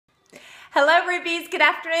Hello, Rubies. Good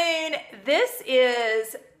afternoon. This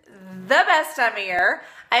is the best time of year.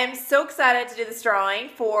 I am so excited to do this drawing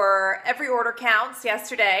for Every Order Counts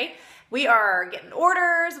yesterday. We are getting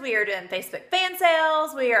orders. We are doing Facebook fan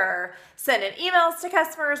sales. We are sending emails to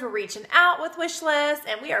customers. We're reaching out with wish lists,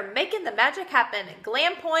 and we are making the magic happen.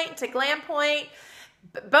 Glam point to glam point,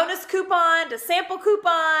 bonus coupon to sample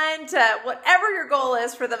coupon to whatever your goal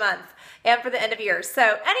is for the month and for the end of year. So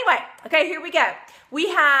anyway, okay, here we go. We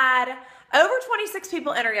had over 26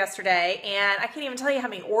 people enter yesterday, and I can't even tell you how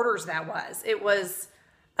many orders that was. It was,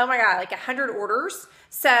 oh my God, like 100 orders.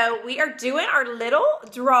 So we are doing our little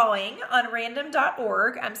drawing on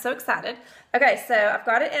random.org. I'm so excited. Okay, so I've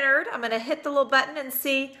got it entered. I'm going to hit the little button and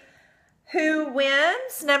see who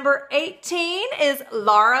wins. Number 18 is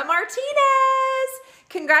Laura Martinez.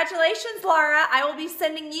 Congratulations, Laura. I will be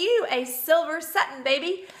sending you a silver satin,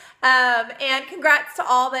 baby. And congrats to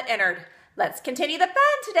all that entered. Let's continue the fun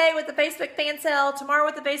today with the Facebook fan sale, tomorrow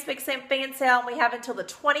with the Facebook fan sale. We have until the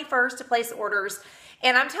 21st to place orders.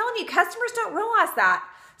 And I'm telling you, customers don't realize that.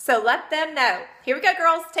 So let them know. Here we go,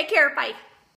 girls. Take care. Bye.